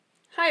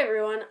Hi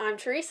everyone, I'm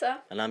Teresa.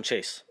 And I'm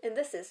Chase. And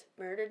this is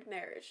Murdered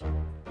Marriage.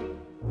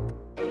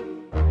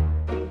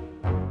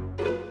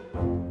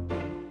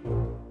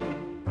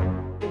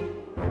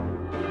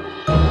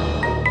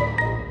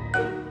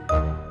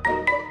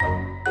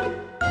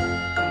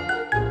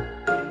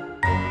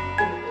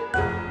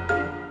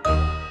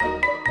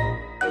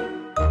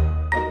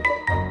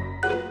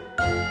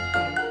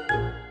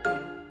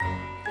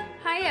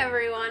 Hi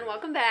everyone,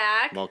 welcome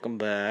back. Welcome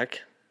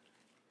back.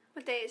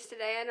 What day is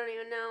today? I don't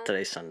even know.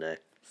 Today's Sunday.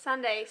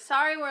 Sunday.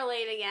 Sorry we're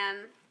late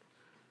again.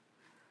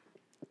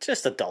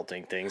 Just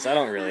adulting things. I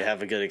don't really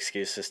have a good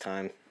excuse this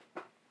time.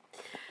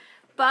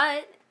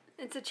 But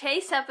it's a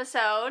Chase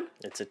episode.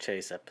 It's a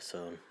Chase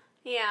episode.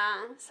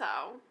 Yeah, so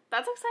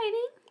that's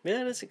exciting.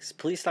 Yeah, it is.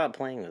 Please stop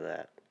playing with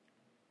that.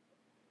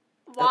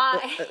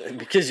 Why?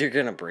 Because you're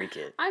going to break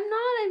it. I'm not,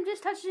 I'm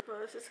just touching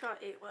it. It's got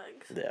 8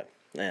 legs.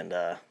 Yeah.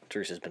 And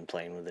Teresa's been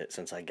playing with it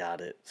since I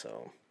got it,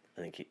 so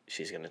I think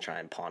she's going to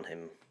try and con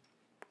him.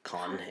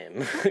 I'm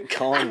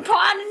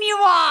pawning you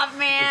off,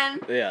 man.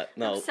 Yeah,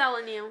 no. I'm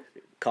selling you.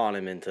 Con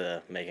him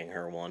into making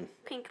her one.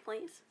 Pink,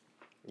 please.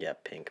 Yeah,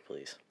 pink,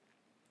 please.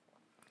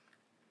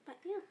 But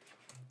yeah.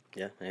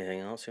 Yeah, anything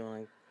else you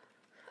want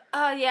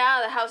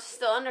Yeah, the house is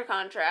still under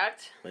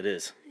contract. to... It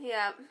is.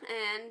 Yep,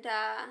 and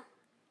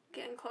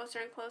getting closer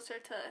and closer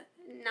to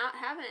not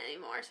having it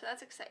anymore, so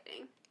that's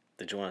exciting.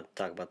 Did you want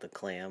to talk about the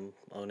clam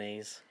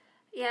onaise?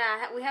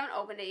 Yeah, we haven't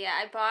opened it yet.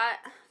 I bought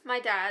my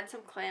dad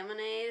some clam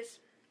mayonnaise.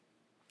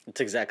 It's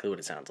exactly what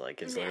it sounds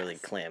like. It's literally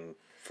Yes.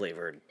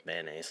 clam-flavored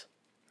mayonnaise.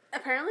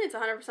 Apparently it's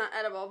 100%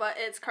 edible, but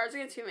it's Cards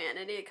Against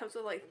Humanity. It comes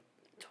with like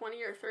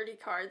 20 or 30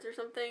 cards or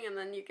something, and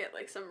then you get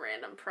like some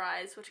random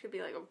prize, which could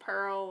be like a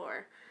pearl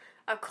or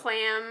a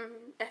clam.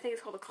 I think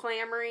it's called a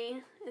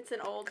clamry. It's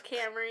an old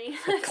Camry.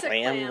 It's a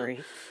clam.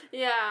 Clamry?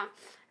 Yeah,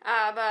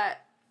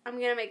 but I'm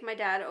going to make my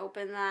dad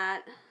open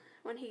that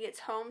when he gets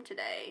home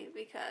today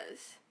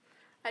because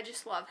I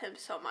just love him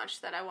so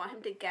much that I want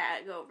him to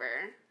gag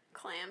over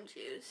clam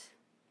juice.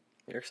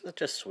 You're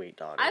such a sweet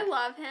daughter. I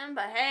love him,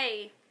 but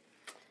hey,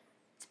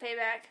 it's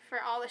payback for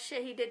all the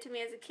shit he did to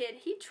me as a kid.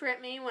 He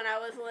tripped me when I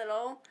was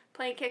little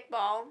playing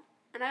kickball,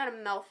 and I got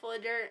a mouthful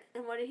of dirt,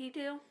 and what did he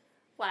do?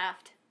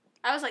 Laughed.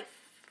 I was like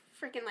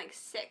freaking like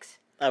 6.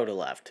 I would have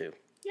laughed too.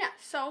 Yeah,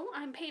 so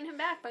I'm paying him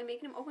back by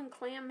making him open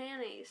clam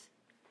mayonnaise.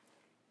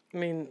 I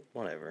mean,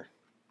 whatever.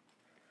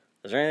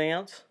 Is there anything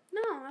else?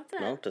 No, that's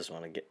it. No? Just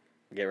want to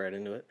get right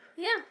into it?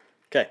 Yeah.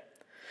 Okay.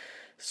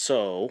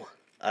 So,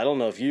 I don't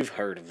know if you've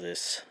heard of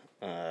this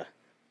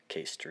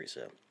case,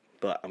 Teresa,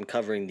 but I'm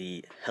covering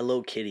the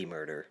Hello Kitty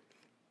murder.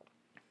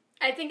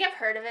 I think I've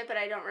heard of it, but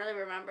I don't really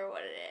remember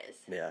what it is.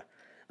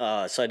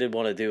 Yeah. So I did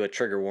want to do a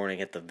trigger warning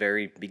at the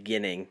very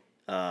beginning.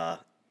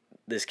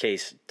 This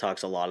case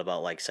talks a lot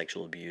about like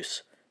sexual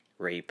abuse,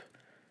 rape,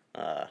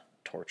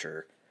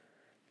 torture,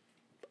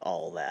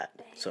 all that.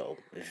 So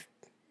if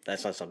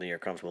that's not something you're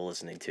comfortable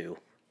listening to,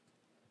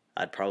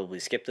 I'd probably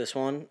skip this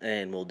one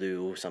and we'll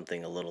do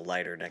something a little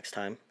lighter next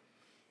time.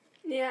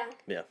 Yeah.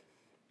 Yeah.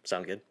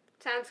 Sound good?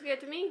 Sounds good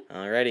to me.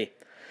 Alrighty.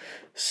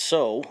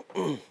 So,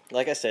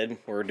 like I said,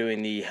 we're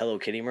doing the Hello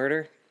Kitty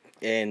murder.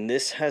 And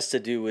this has to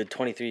do with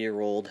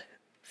 23-year-old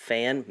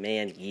Fan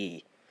Man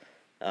Yi.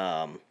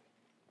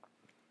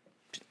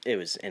 It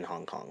was in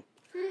Hong Kong.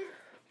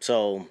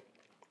 So,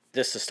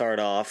 just to start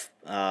off,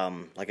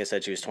 like I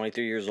said, she was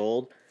 23 years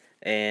old.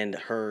 And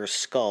her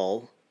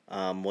skull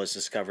was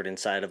discovered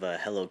inside of a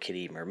Hello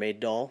Kitty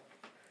mermaid doll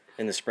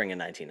in the spring of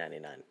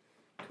 1999.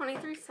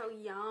 23 so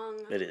young.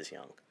 It is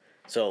young.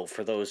 So,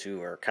 for those who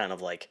are kind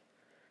of like,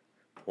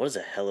 what is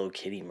a Hello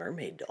Kitty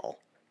mermaid doll?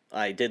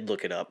 I did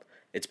look it up.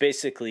 It's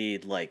basically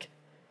like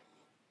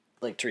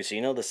Teresa,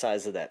 you know the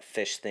size of that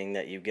fish thing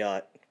that you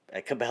got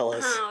at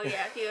Cabela's? Oh,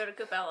 yeah, if you go to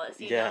Cabela's,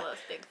 you know those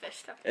big fish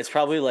stuff. It's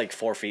probably like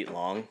 4 feet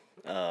long.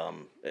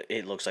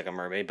 It looks like a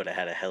mermaid, but it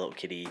had a Hello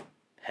Kitty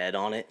head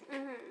on it.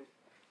 Mm-hmm.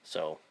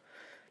 So,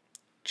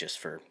 just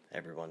for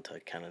everyone to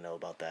kind of know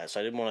about that. So,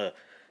 I did want to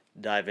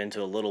dive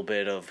into a little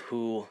bit of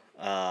who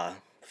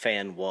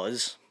Fan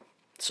was.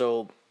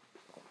 So,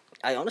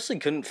 I honestly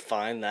couldn't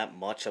find that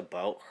much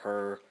about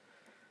her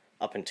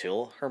up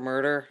until her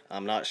murder.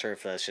 I'm not sure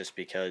if that's just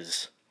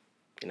because,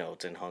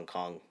 it's in Hong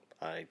Kong.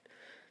 I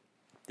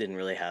didn't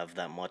really have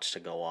that much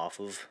to go off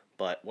of.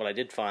 But what I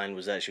did find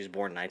was that she was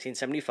born in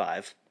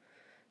 1975.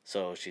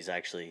 So, she's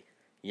actually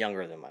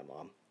younger than my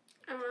mom.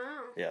 Oh,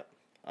 wow. Yeah.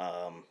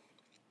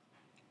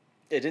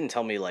 It didn't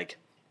tell me,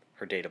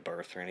 her date of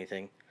birth or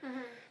anything. Mm-hmm.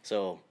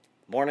 So,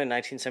 born in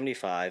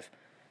 1975.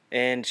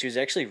 And she was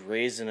actually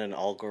raised in an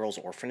all-girls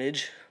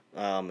orphanage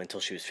until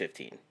she was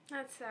 15.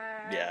 That's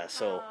sad. Yeah,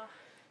 so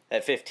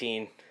at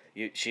 15,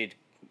 she'd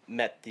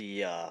met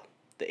the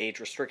age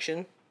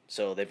restriction.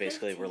 So they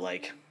basically 15. Were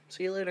like,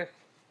 see you later.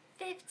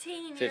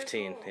 15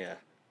 15, years old. yeah.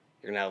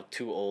 You're now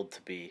too old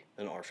to be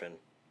an orphan.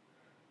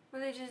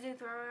 What did they just do,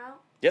 throw her out?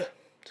 Yeah,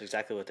 that's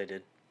exactly what they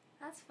did.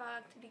 That's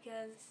fucked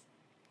because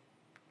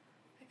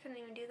I couldn't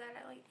even do that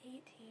at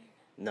 18.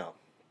 No.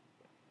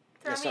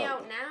 Throw me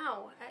out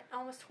now at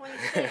almost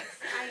 26.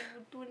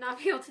 I would not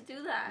be able to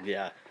do that.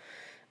 Yeah.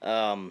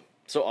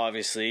 So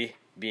obviously,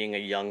 being a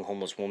young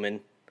homeless woman,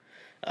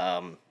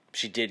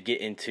 she did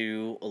get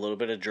into a little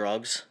bit of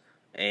drugs,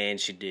 and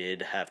she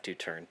did have to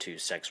turn to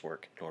sex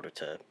work in order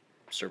to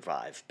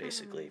survive,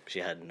 basically. She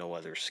had no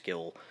other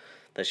skill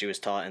that she was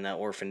taught in that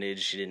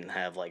orphanage. She didn't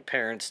have, like,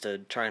 parents to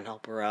try and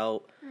help her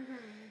out.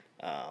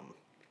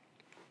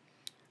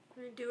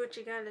 Do what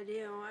you gotta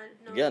do.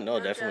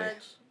 No,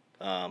 definitely.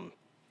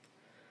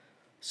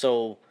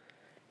 So,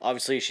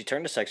 obviously, she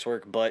turned to sex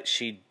work, but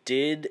she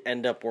did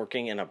end up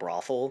working in a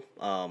brothel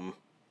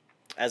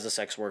as a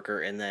sex worker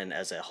and then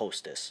as a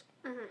hostess.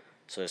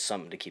 So there's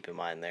something to keep in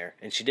mind there.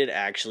 And she did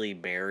actually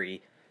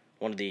marry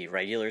one of the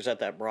regulars at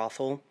that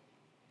brothel.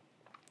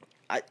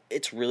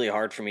 It's really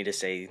hard for me to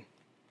say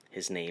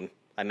his name.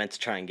 I meant to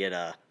try and get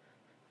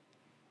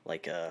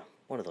what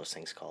are those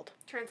things called?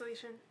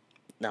 Translation.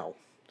 No,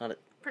 not a...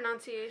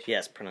 Pronunciation.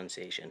 Yes,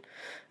 pronunciation.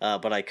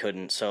 But I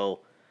couldn't, so...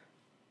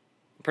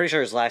 I'm pretty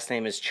sure his last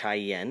name is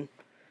Cheyenne,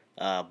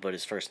 but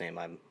his first name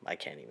I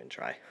can't even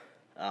try.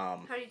 How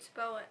do you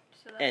spell it?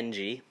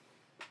 NG.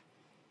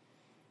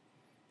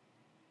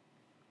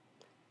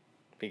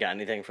 You got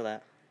anything for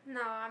that?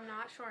 No, I'm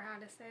not sure how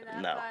to say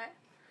that. No. But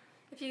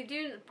if you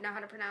do know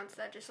how to pronounce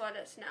that, just let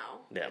us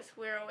know. Yeah. Because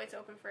we're always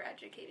open for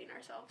educating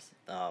ourselves.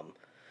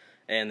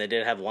 And they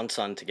did have one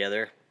son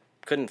together.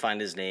 Couldn't find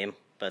his name.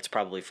 That's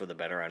probably for the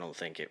better. I don't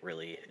think it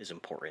really is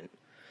important.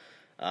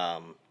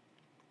 So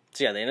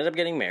yeah, they ended up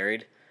getting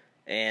married.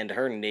 And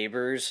her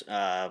neighbors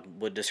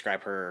would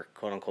describe her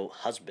quote-unquote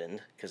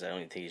husband, because I don't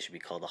even think he should be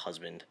called a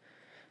husband,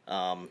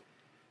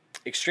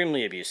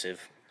 extremely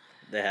abusive.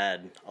 They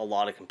had a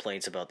lot of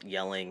complaints about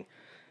yelling,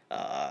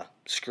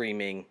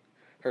 screaming,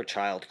 her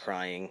child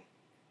crying,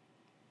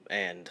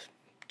 and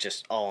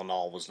just all in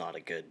all was not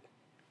a good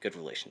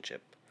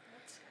relationship.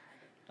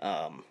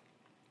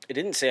 It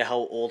didn't say how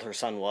old her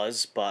son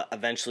was, but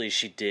eventually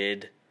she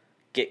did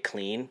get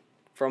clean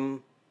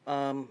from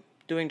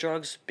doing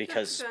drugs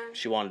because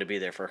she wanted to be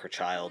there for her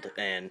child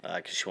and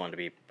because she wanted to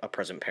be a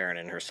present parent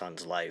in her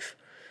son's life.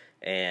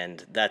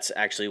 And that's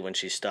actually when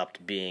she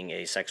stopped being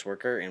a sex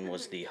worker and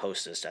was the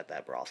hostess at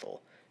that brothel.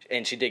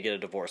 And she did get a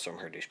divorce from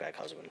her douchebag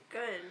husband.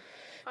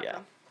 Good. Yeah.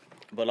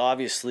 But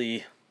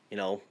obviously,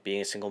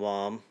 being a single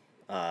mom,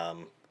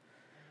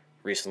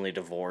 recently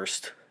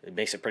divorced, it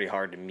makes it pretty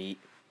hard to meet,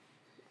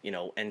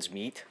 ends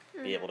meet,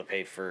 be able to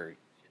pay for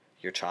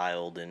your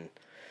child and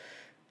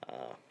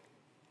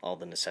all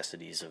the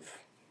necessities of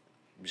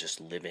just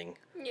living.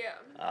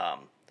 Yeah.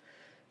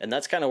 And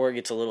that's kind of where it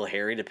gets a little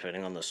hairy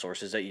depending on the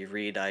sources that you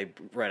read. I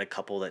read a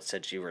couple that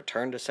said she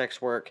returned to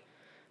sex work,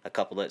 a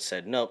couple that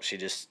said nope, she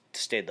just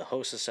stayed the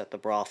hostess at the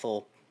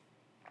brothel.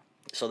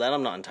 So that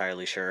I'm not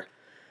entirely sure.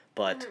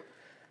 But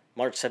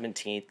March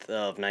 17th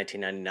of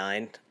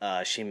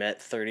 1999, she met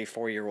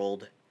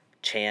 34-year-old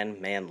Chan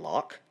Man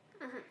Lok.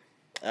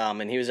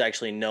 And he was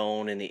actually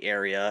known in the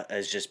area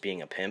as just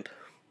being a pimp.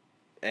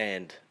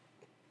 And,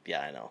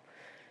 yeah, I know.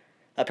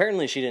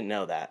 Apparently she didn't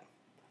know that.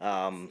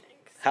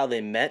 How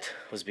they met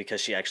was because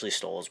she actually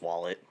stole his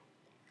wallet.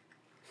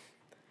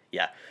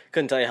 Yeah,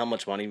 couldn't tell you how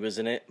much money was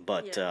in it,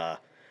 but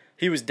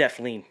he was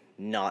definitely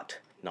not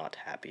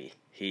happy.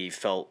 He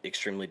felt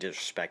extremely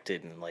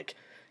disrespected and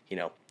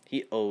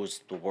he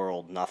owes the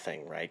world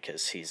nothing, right?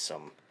 Because he's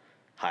some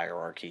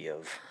hierarchy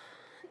of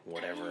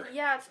whatever.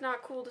 Yeah, it's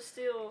not cool to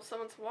steal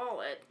someone's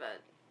wallet, but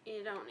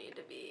you don't need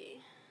to be.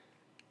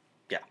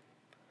 Yeah.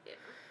 Yeah.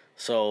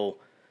 So,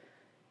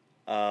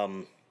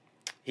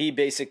 he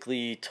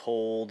basically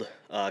told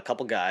a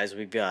couple guys,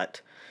 we've got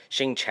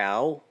Xing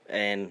Chao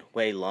and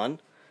Wei Lun,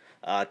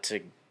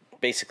 to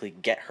basically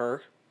get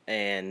her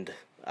and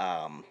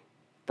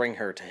bring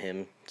her to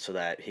him so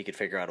that he could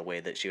figure out a way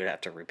that she would have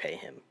to repay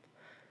him.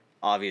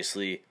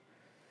 Obviously,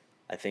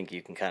 I think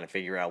you can kind of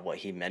figure out what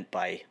he meant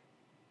by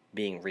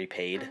being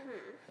repaid.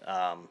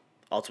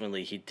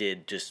 Ultimately, he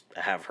did just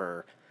have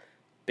her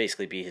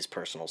basically be his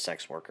personal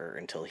sex worker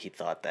until he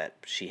thought that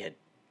she had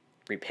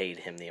repaid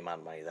him the amount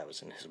of money that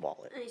was in his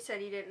wallet. And you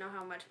said you didn't know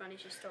how much money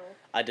she stole.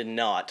 I did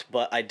not,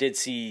 but I did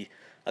see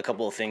a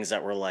couple of things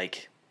that were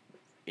like,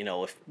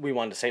 if we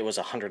wanted to say it was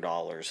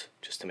 $100,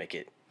 just to make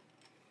it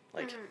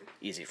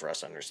easy for us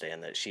to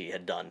understand that she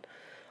had done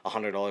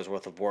 $100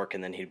 worth of work,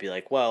 and then he'd be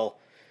like, well,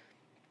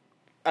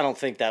 I don't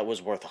think that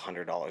was worth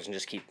 $100, and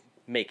just keep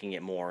making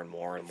it more and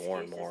more and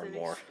more and more and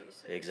more.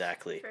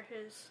 Exactly. For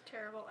his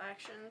terrible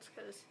actions,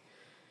 because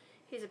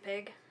he's a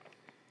pig.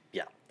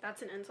 Yeah.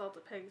 That's an insult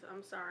to pigs.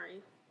 I'm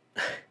sorry.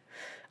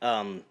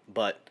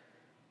 But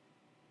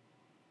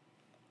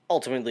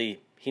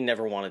ultimately, he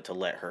never wanted to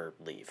let her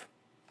leave.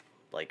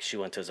 Like, she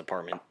went to his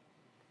apartment.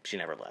 She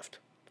never left.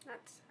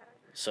 That's sad.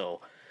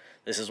 So,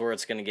 this is where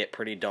it's going to get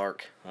pretty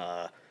dark.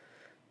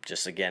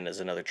 Just again, as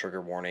another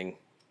trigger warning.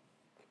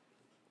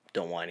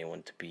 Don't want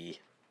anyone to be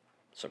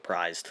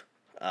surprised.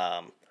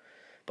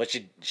 But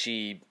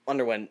she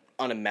underwent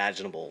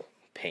unimaginable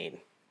pain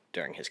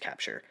during his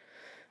capture.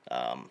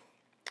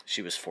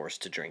 She was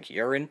forced to drink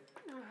urine,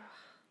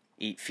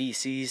 eat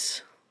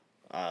feces.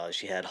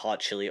 She had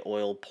hot chili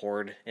oil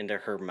poured into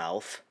her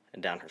mouth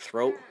and down her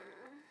throat.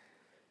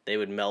 they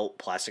would melt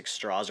plastic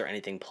straws or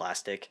anything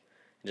plastic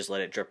and just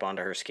let it drip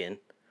onto her skin.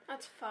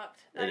 That's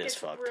fucked. That It is gets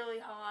fucked. really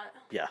hot.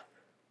 Yeah.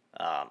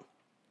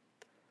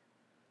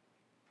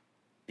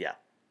 Yeah.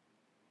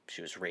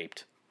 She was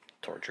raped,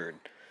 tortured.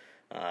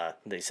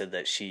 They said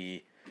that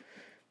she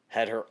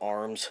had her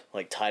arms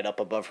like tied up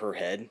above her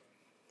head,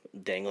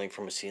 dangling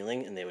from a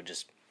ceiling, and they would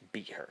just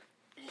beat her.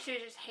 She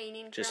was just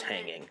hanging. Just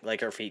hanging.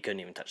 Like her feet couldn't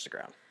even touch the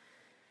ground.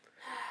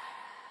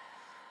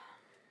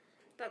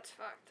 That's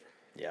fucked.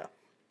 Yeah.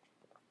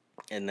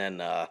 And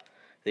then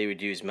they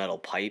would use metal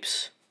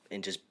pipes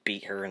and just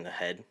beat her in the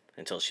head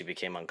until she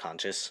became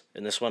unconscious.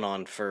 And this went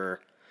on for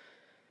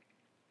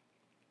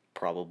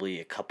probably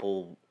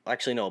about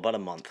a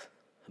month.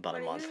 About a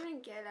month. What do you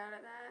even get out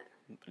of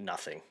that?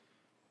 Nothing.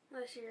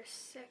 Unless you're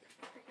sick.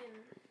 Freaking.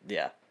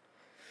 Yeah.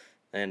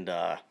 And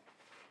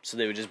so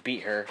they would just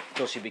beat her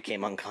until she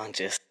became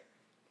unconscious.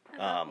 I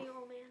love you,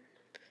 old man.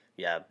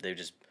 Yeah, they would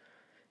just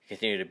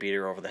continue to beat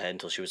her over the head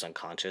until she was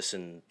unconscious,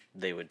 and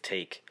they would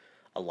take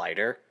a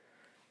lighter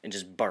and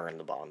just burn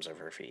the bottoms of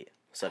her feet.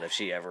 So that if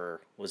she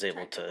ever was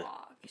able to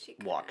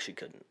walk, she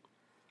couldn't.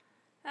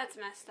 That's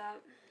messed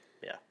up.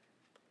 Yeah.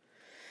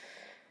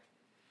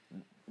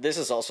 This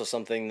is also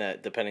something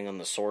that, depending on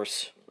the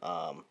source,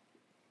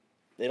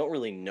 they don't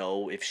really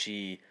know if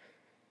she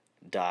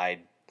died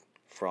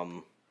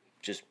from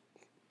just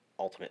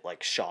ultimate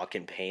like shock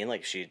and pain,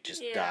 like she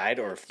just died,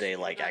 or if they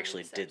like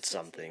actually did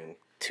something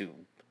to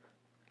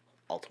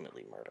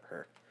ultimately murder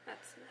her.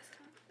 That's messed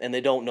up. And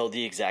they don't know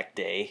the exact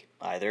day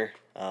either.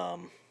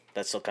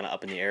 That's still kind of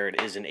up in the air.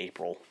 It is in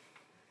April.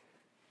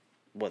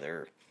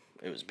 Whether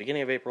it was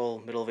beginning of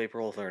April, middle of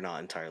April, they're not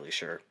entirely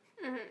sure.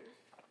 Mm-hmm.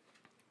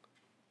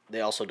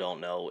 They also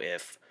don't know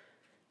if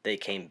they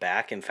came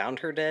back and found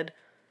her dead,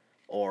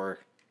 or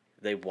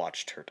they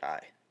watched her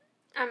die.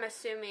 I'm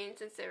assuming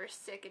since they were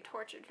sick and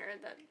tortured her,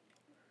 that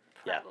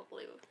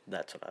probably. Yeah,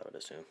 that's what I would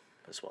assume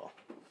as well.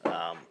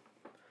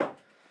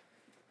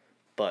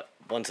 But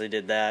once they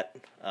did that,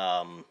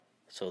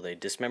 so they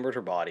dismembered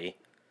her body.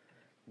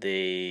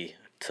 They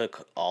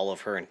took all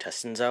of her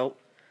intestines out,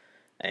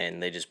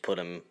 and they just put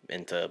them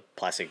into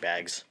plastic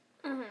bags.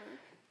 Mm-hmm.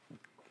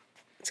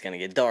 It's gonna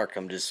get dark.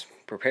 I'm just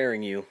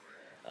preparing you.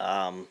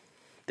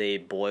 They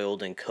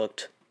boiled and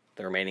cooked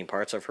the remaining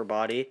parts of her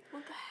body.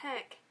 What the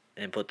heck?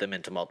 And put them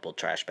into multiple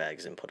trash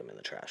bags and put them in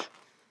the trash.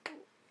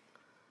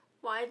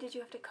 Why did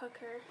you have to cook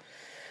her?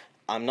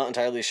 I'm not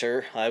entirely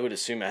sure. I would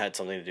assume it had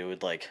something to do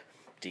with, like,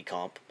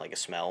 decomp, like a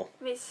smell.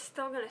 I mean, it's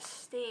still gonna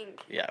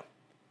stink. Yeah.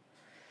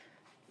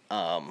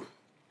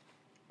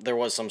 There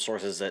was some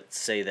sources that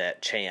say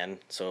that Chan,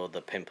 so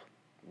the pimp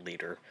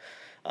leader,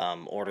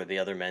 ordered the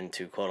other men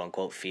to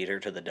quote-unquote feed her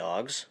to the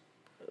dogs,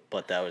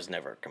 but that was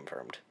never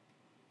confirmed.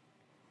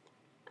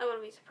 I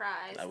wouldn't be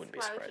surprised. I wouldn't be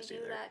surprised surprised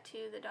either. Why would you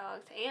do that to the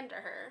dogs and to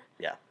her?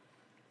 Yeah.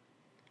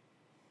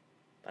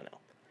 I know.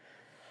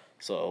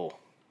 So,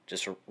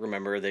 just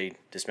remember they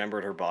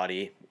dismembered her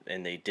body,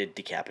 and they did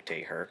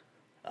decapitate her.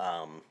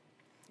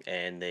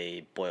 And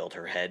they boiled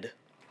her head.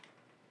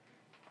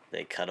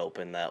 They cut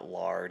open that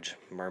large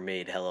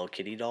mermaid Hello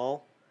Kitty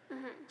doll,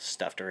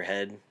 stuffed her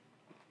head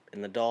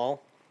in the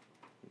doll,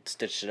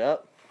 stitched it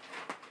up,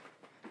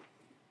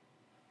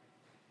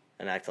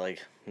 and acted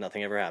like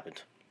nothing ever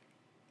happened.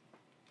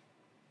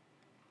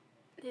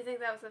 Do you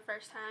think that was the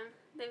first time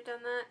they've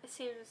done that? It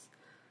seems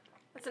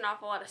that's an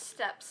awful lot of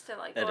steps to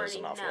like It already is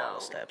an awful lot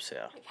of steps,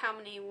 yeah. Like how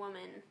many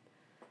women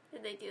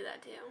did they do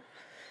that to?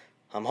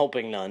 I'm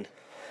hoping none,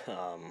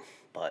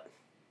 but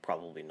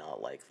probably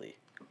not likely.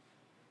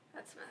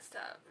 That's messed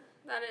up.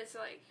 That is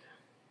like...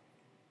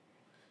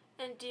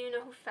 And do you know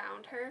who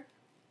found her?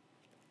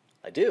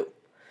 I do.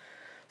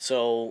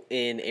 So,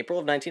 in April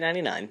of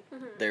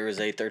 1999, there was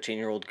a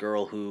 13-year-old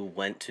girl who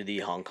went to the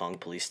Hong Kong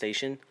police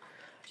station,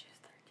 She was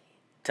 13.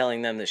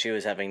 telling them that she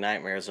was having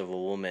nightmares of a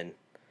woman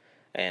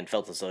and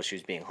felt as though she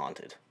was being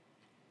haunted.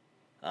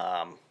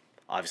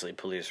 Obviously,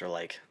 police were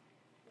like,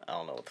 I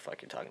don't know what the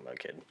fuck you're talking about,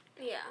 kid.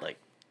 Yeah. Like,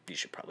 you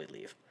should probably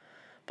leave.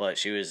 But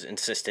she was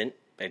insistent,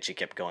 and she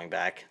kept going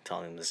back,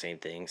 telling them the same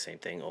thing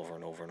over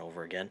and over and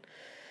over again.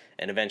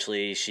 And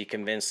eventually, she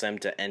convinced them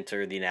to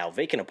enter the now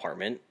vacant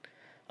apartment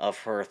of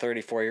her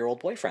 34-year-old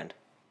boyfriend.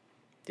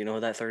 Do you know who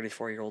that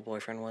 34-year-old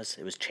boyfriend was?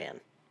 It was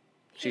Chan.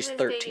 She's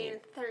 13.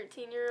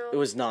 13-year-old? It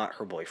was not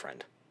her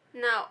boyfriend.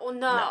 No, well,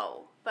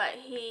 no. But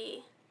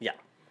he... Yeah.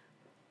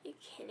 Are you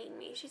kidding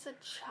me? She's a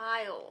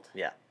child.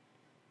 Yeah.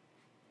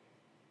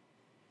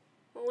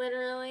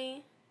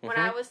 Literally. When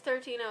I was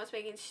 13, I was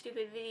making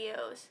stupid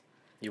videos.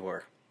 You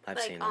were. I've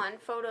like, seen them. on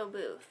photo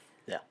booth.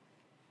 Yeah.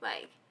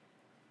 Like,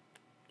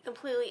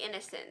 completely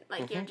innocent.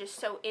 Like, you're just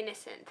so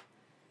innocent.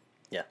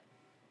 Yeah.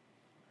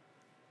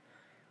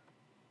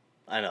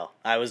 I know.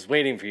 I was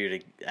waiting for you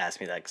to ask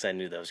me that because I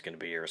knew that was going to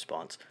be your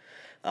response.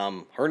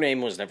 Her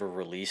name was never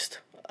released.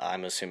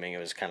 I'm assuming it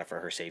was kind of for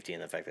her safety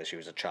and the fact that she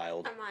was a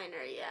child. A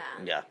minor,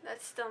 yeah. Yeah.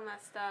 That's still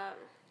messed up.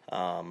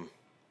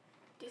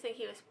 Do you think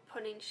he was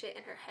putting shit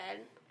in her head?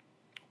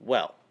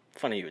 Well,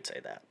 funny you would say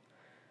that.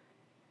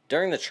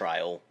 During the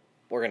trial,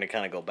 we're going to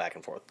kind of go back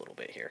and forth a little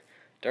bit here.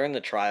 During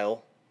the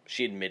trial,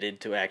 she admitted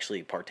to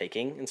actually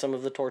partaking in some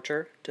of the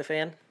torture to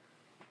Fan.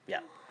 Yeah.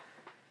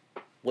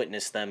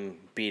 Witnessed them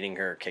beating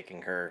her,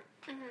 kicking her,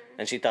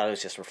 and she thought it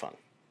was just for fun.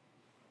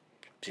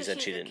 She said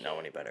she didn't know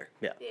any better.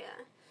 Yeah. Yeah.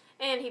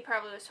 And he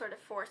probably was sort of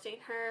forcing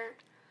her,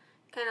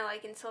 kind of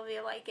like in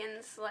Sylvia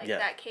Likens, like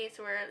that case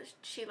where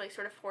she like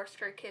sort of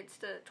forced her kids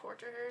to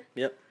torture her.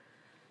 Yep.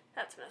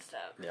 That's messed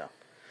up. Yeah.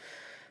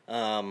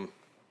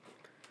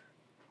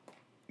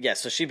 Yeah,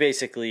 so she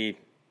basically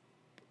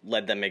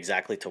led them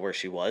exactly to where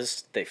she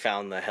was. They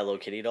found the Hello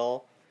Kitty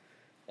doll,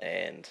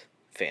 and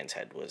Fan's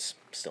head was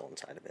still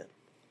inside of it.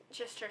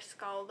 Just her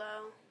skull,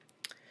 though?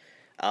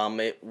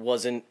 It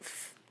wasn't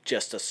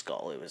just a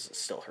skull. It was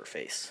still her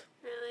face.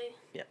 Really?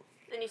 Yeah.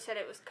 And you said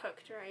it was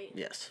cooked, right?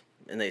 Yes.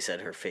 And they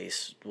said her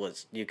face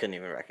was, you couldn't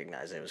even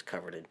recognize it. It was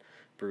covered in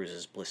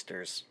bruises,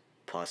 blisters,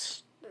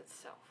 pus. That's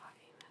so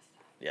fucking messed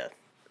up. Yeah.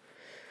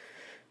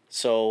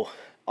 So,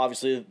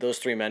 obviously, those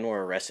 3 men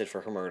were arrested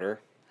for her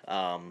murder.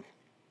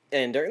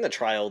 And during the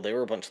trial, they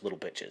were a bunch of little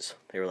bitches.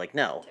 They were like,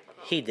 no,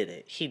 Typical. he did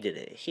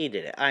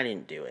it, I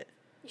didn't do it.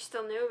 You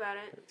still knew about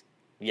it?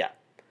 Yeah.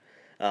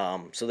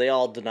 So they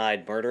all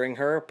denied murdering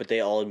her, but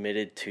they all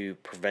admitted to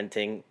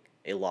preventing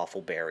a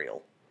lawful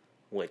burial.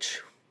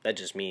 Which, that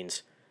just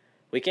means,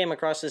 we came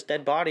across this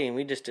dead body and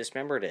we just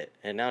dismembered it,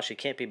 and now she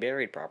can't be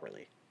buried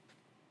properly.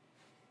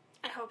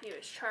 I hope he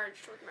was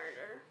charged with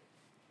murder.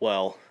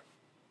 Well,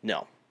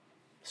 no.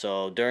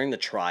 So during the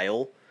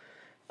trial,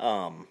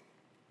 the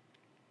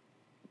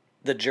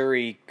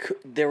jury,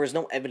 there was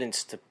no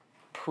evidence to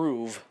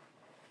prove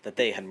that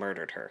they had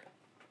murdered her.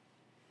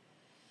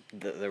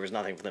 There was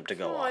nothing for them to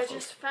go off I of.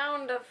 just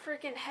found a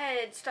freaking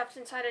head stuffed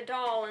inside a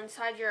doll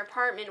inside your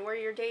apartment where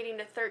you're dating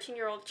a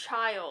 13-year-old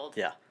child.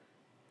 Yeah.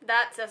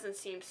 That doesn't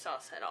seem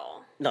sus at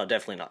all. No,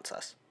 definitely not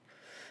sus.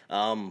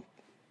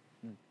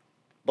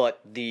 But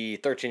the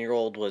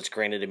 13-year-old was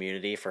granted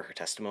immunity for her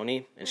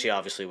testimony, and she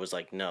obviously was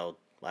like, no,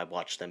 I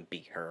watched them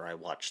beat her, I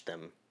watched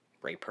them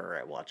rape her,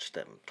 I watched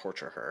them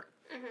torture her.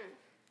 Mm-hmm.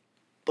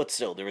 But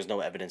still, there was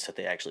no evidence that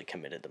they actually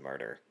committed the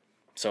murder.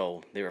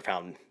 So they were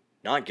found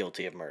not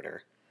guilty of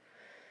murder.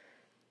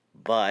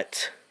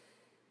 But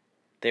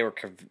they were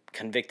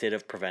convicted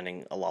of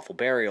preventing a lawful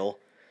burial,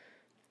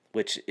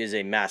 which is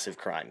a massive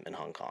crime in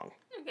Hong Kong.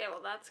 Okay, well,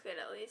 that's good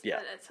at least. Yeah.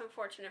 But it's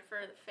unfortunate for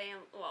the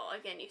family. Well,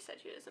 again, you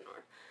said she was an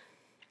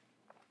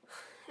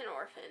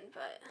orphan,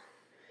 but...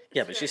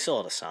 Yeah, but she still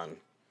had a son.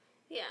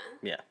 Yeah.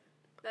 Yeah.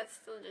 That's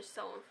still just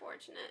so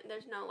unfortunate.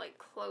 There's no, like,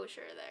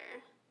 closure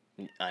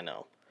there. I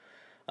know.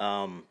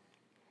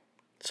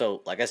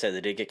 So, like I said,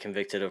 they did get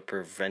convicted of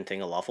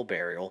preventing a lawful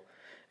burial,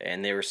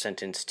 and they were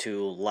sentenced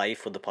to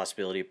life with the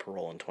possibility of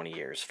parole in 20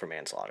 years for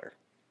manslaughter.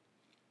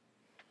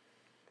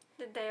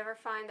 Did they ever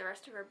find the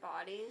rest of her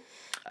body?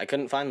 I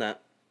couldn't find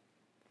that.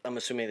 I'm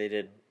assuming they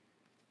did.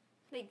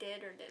 They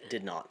did or didn't?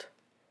 Did not.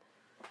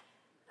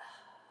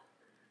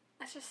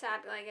 That's just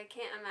sad. Like, I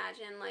can't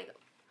imagine, like,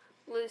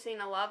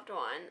 losing a loved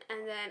one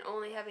and then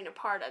only having a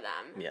part of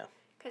them. Yeah.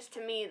 Because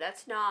to me,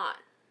 that's not...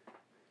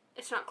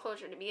 It's not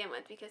closure to begin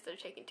with because they're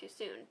taken too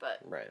soon,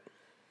 but... Right.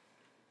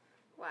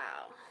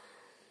 Wow.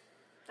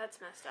 That's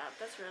messed up.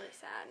 That's really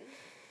sad.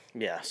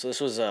 Yeah, so this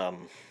was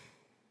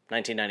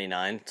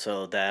 1999,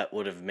 so that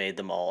would have made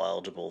them all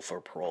eligible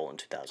for parole in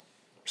 2000.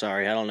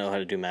 Sorry, I don't know how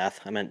to do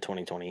math. I meant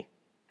 2020.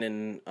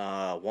 In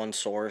one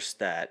source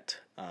that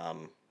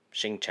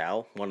Xing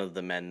Chao, one of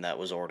the men that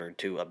was ordered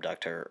to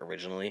abduct her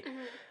originally,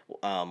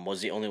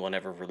 was the only one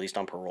ever released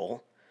on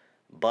parole.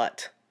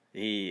 But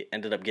he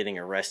ended up getting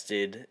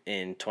arrested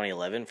in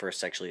 2011 for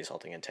sexually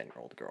assaulting a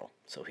 10-year-old girl.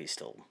 So he's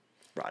still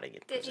rotting in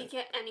prison. Did he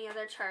get any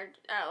other charge,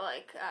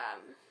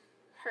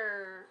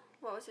 her,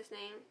 what was his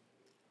name?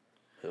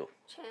 Who?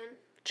 Chan?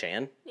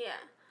 Chan?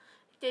 Yeah.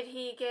 Did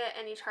he get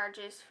any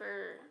charges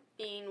for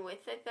being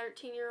with a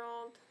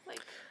 13-year-old? Like,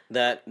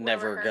 that what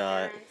never were her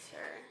got... parents,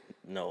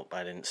 or... Nope,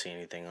 I didn't see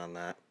anything on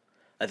that.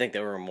 I think they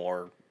were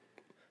more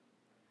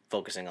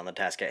focusing on the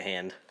task at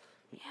hand.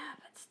 Yeah,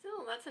 but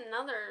still, that's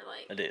another,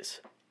 like... It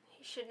is.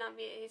 He should not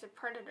be... He's a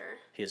predator.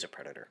 He is a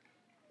predator.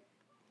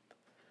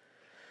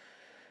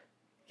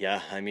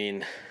 Yeah, I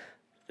mean,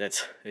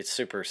 it's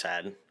super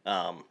sad.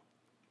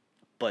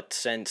 But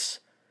since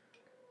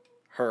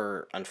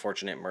her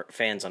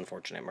Fan's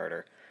unfortunate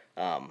murder,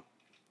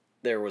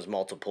 there was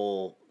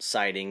multiple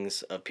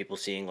sightings of people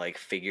seeing, like,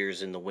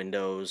 figures in the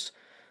windows,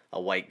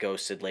 a white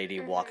ghosted lady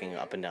walking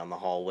up and down the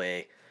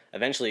hallway.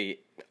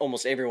 Eventually,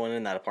 almost everyone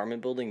in that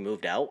apartment building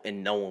moved out,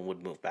 and no one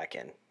would move back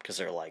in. Because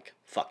they're like,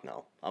 fuck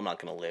no, I'm not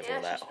going to live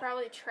with that. She's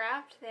probably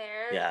trapped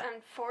there,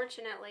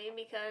 unfortunately,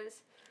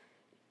 because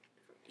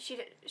she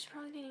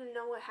probably didn't even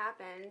know what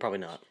happened. Probably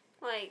not.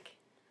 Like,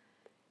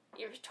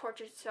 you're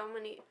tortured so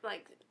many,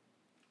 like...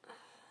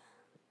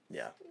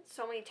 Yeah.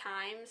 So many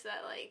times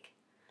that, like...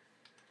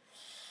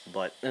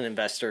 But an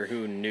investor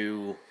who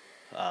knew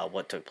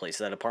what took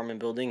place at that apartment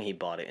building, he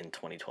bought it in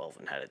 2012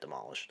 and had it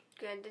demolished.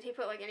 Good. Did he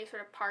put, like, any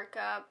sort of park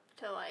up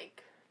to,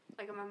 like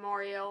a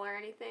memorial or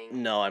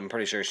anything? No, I'm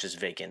pretty sure it's just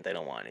vacant. They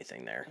don't want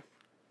anything there.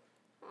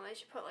 Well, they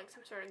should put, like,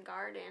 some sort of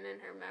garden in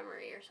her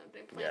memory or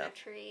something. Plant a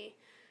tree.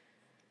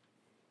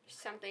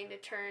 something to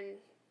turn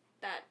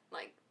that,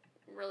 like,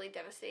 really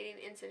devastating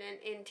incident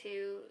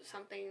into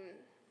something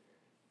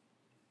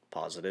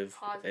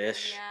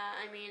positive-ish. Yeah,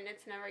 I mean,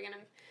 it's never going to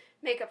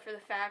make up for the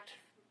fact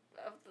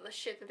of the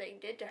shit that they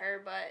did to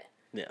her, but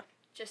yeah,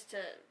 just to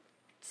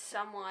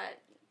somewhat,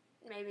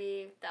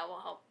 maybe that will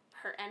help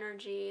her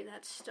energy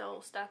that's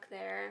still stuck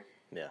there.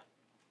 Yeah.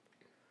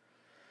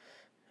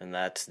 And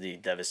that's the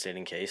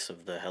devastating case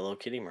of the Hello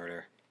Kitty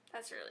murder.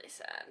 That's really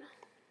sad.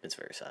 It's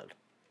very sad.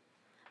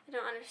 I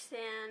don't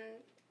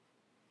understand,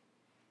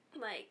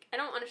 like, I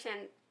don't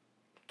understand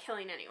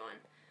killing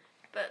anyone,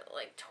 but,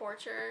 like,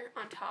 torture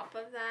on top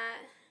of that,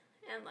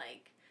 and,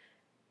 like,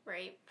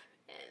 rape,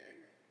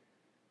 and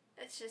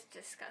it's just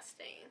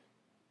disgusting.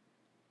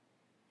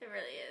 It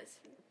really is.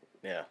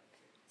 Yeah.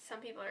 Some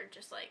people are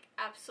just, like,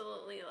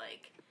 absolutely,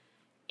 like,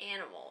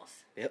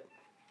 animals. Yep.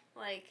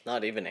 Like...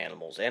 Not even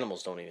animals.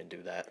 Animals don't even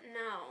do that.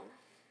 No.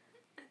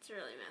 It's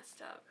really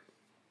messed up.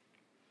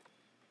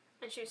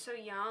 And she was so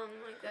young.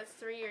 Like, that's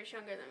 3 years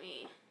younger than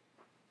me.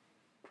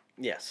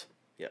 Yes.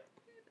 Yep.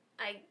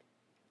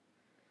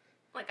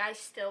 I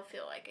still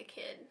feel like a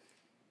kid.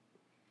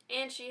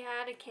 And she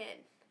had a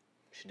kid.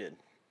 She did.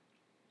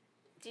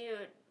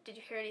 Did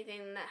you hear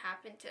anything that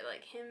happened to,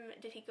 like, him?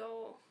 Did he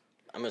go...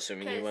 I'm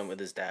assuming he went with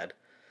his dad.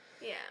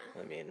 Yeah.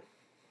 I mean,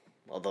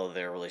 although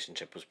their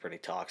relationship was pretty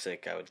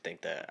toxic, I would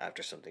think that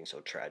after something so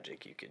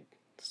tragic, you could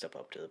step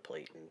up to the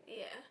plate and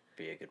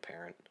be a good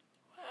parent.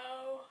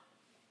 Wow.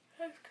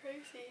 That's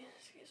crazy.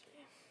 Excuse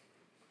me.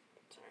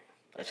 Sorry.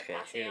 That's okay.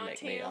 You can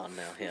make me on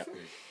now. Yeah.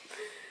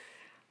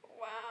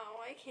 Wow.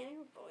 I can't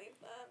even believe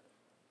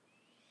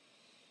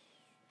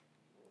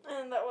that.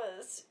 And that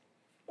was...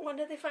 When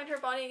did they find her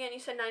body again? You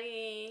said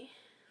 99.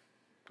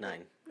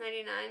 99.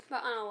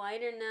 But on a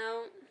lighter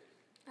note,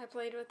 I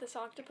played with this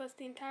octopus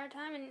the entire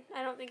time, and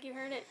I don't think you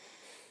heard it.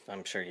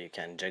 I'm sure you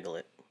can jiggle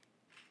it.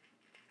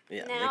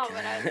 Yeah. No,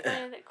 but I was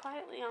playing with it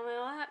quietly on my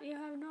lap. You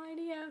have no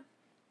idea.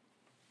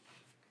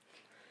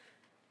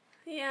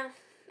 Yeah.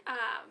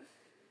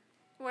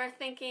 We're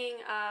thinking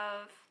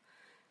of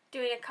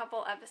doing a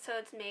couple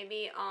episodes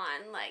maybe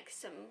on, like,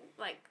 some,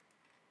 like,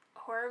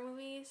 horror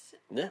movies.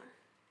 Yeah.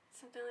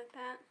 Something like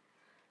that.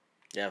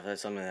 Yeah, if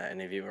that's something that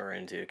any of you are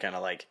into, kind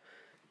of like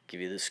give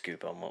you the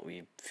scoop on what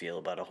we feel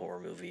about a horror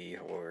movie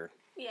or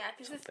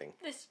something.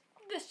 This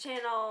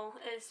channel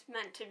is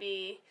meant to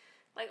be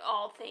like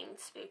all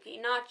things spooky,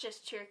 not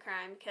just true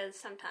crime, because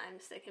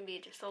sometimes there can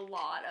be just a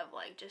lot of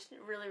like just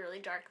really, really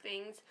dark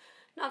things.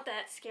 Not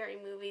that scary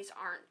movies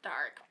aren't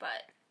dark,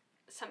 but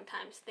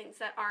sometimes things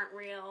that aren't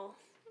real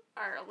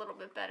are a little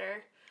bit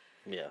better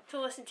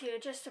to listen to,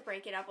 just to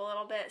break it up a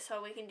little bit,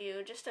 so we can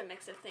do just a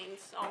mix of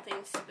things, all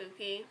things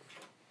spooky.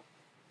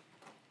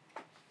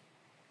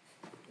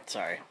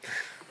 Sorry.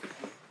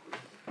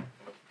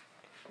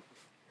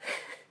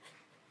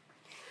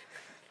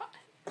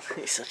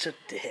 He's such a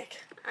dick.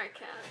 Our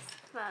cats.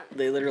 But...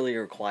 They literally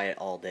are quiet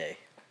all day.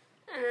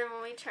 And then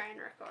when we try and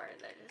record,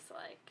 they're just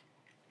like...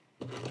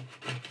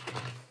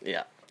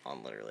 Yeah,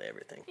 on literally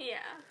everything.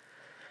 Yeah.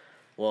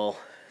 Well,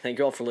 thank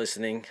you all for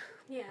listening.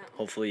 Yeah.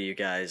 Hopefully you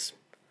guys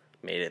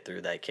made it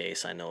through that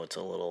case. I know it's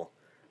a lot.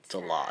 It's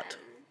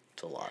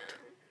a lot.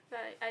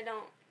 But I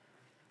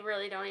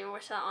really don't even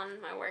wish that on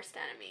my worst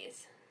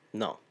enemies.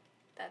 No.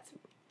 That's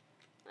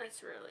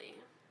really...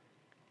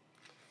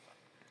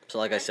 So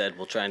like I said,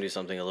 we'll try and do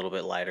something a little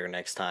bit lighter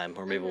next time.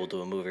 Or maybe we'll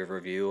do a movie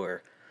review,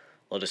 or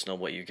let us know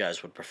what you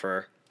guys would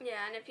prefer.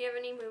 Yeah, and if you have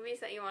any movies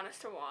that you want us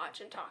to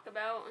watch and talk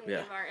about and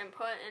give our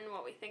input and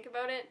what we think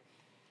about it,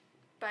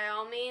 by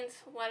all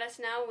means, let us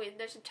know.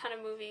 There's a ton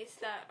of movies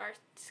that are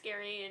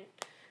scary and,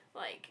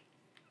 like,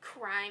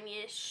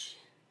 crime-ish.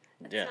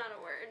 That's not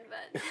a word,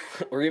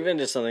 but... Or even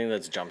just something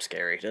that's jump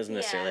scary. It doesn't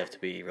necessarily have to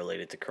be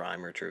related to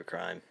crime or true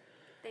crime.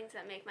 Things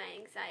that make my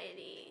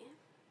anxiety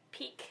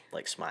peak.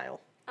 Like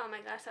Smile. Oh my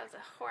gosh, that was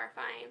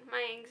horrifying.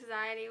 My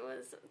anxiety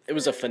was... It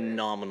was a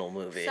phenomenal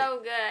movie.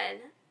 So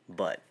good.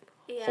 But,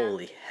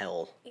 holy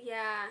hell.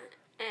 Yeah,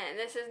 and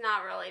this is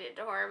not related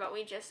to horror, but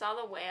we just saw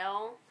The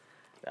Whale.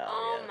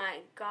 Oh my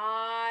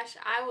gosh,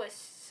 I was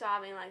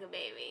sobbing like a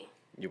baby.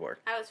 You were.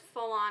 I was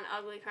full on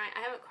ugly crying.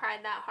 I haven't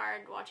cried that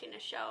hard watching a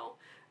show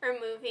or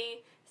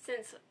movie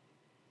since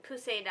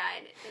Poussey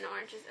died in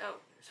Orange is... Oh,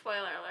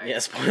 spoiler alert. Yeah,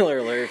 spoiler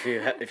alert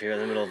if you're in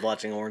the middle of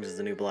watching Orange is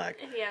the New Black.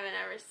 If you haven't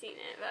ever seen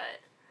it, but...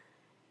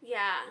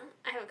 Yeah,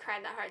 I haven't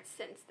cried that hard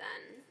since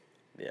then.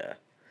 Yeah.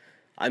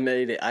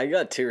 I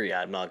got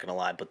teary-eyed, I'm not gonna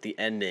lie, but the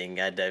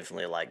ending, I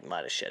definitely,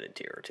 might have shed a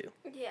tear or two.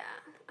 Yeah.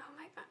 Oh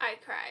my god. I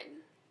cried.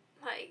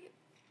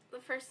 The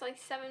first,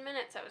 7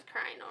 minutes I was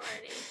crying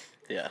already.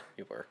 Yeah,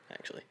 you were,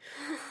 actually.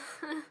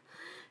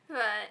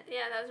 But,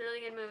 yeah, that was a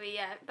really good movie,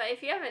 yeah. But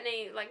if you have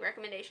any,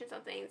 recommendations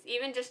on things,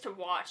 even just to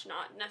watch,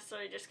 not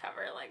necessarily just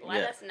cover,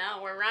 let us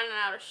know. We're running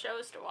out of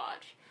shows to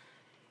watch.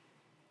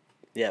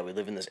 Yeah, we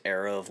live in this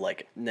era of,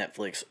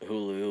 Netflix,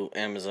 Hulu,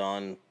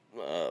 Amazon,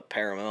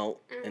 Paramount,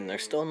 and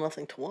there's still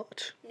nothing to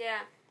watch.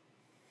 Yeah.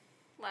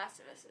 Last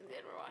of Us is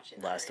good. We're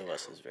watching that Last of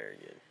Us is very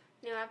good.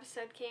 New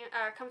episode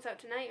comes out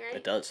tonight, right?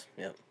 It does,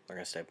 yep. We're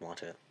going to stay up and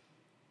watch it.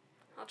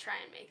 I'll try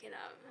and make it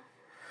up.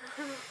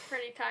 I'm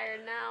pretty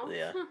tired now.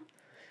 Yeah.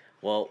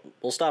 Well,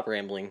 we'll stop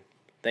rambling.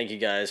 Thank you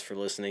guys for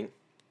listening.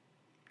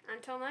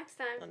 Until next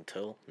time.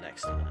 Until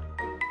next time.